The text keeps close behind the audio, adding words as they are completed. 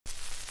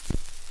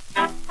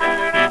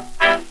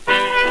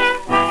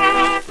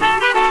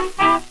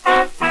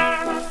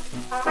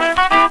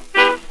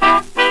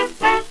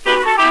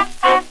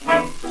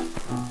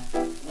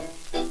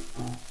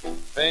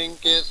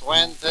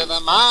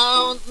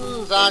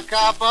a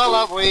couple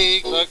of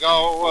weeks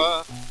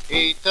ago.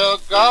 He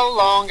took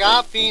along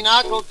a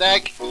pinochle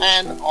deck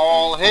and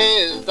all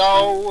his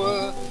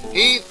dough.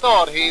 He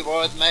thought he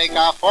would make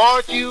a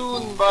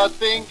fortune, but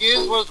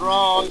Pincus was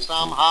wrong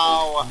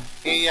somehow.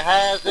 He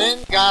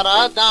hasn't got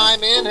a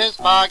dime in his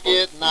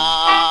pocket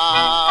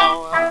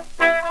now.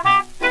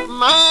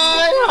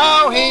 My,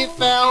 how he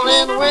fell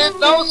in with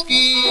those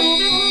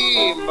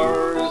schemers.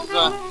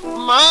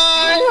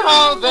 My,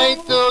 how they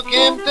took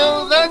him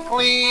to the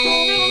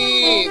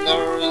cleaners.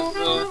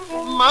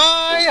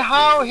 My,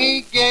 how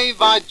he gave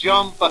a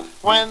jump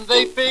when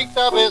they picked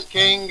up his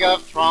king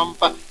of trump.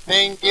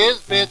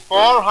 Pincus bid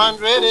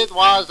 400, it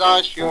was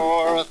a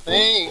sure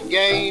thing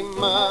game.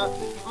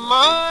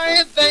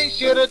 My, they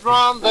should have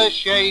drawn the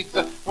shades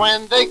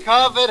when they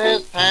covered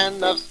his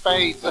 10 of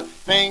spades.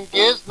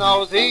 Pincus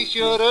knows he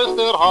should have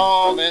stood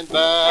home in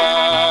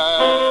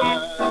bed.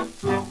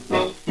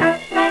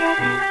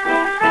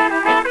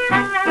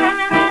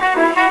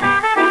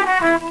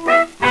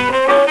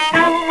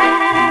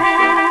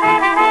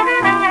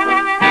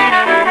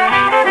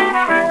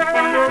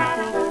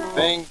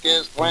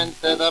 Pincus went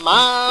to the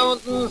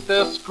mountains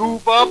to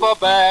scoop up a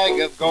bag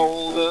of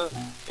gold.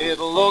 It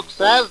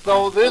looks as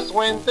though this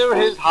winter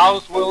his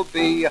house will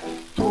be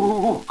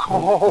too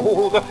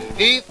cold.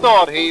 He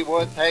thought he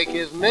would take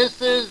his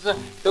missus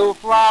to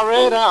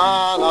Florida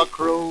on a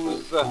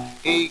cruise.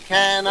 He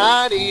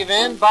cannot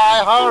even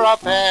buy her a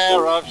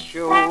pair of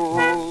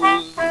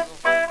shoes.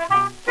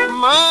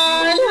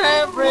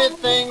 My,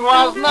 everything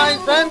was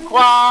nice and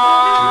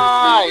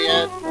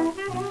quiet.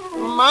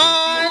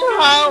 My,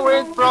 how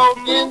it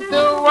broke into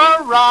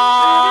a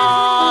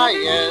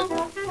riot.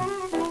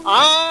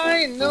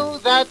 I knew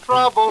that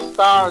trouble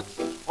starts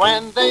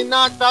when they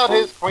knocked out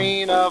his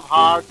queen of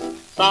hearts.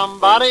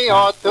 Somebody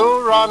ought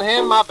to run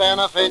him a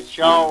benefit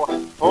show.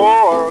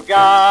 Poor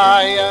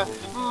guy.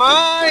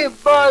 My,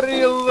 but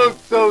he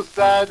looked so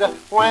sad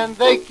when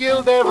they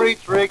killed every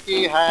trick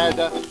he had.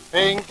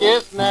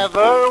 Pincus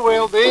never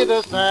will be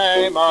the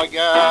same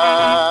again.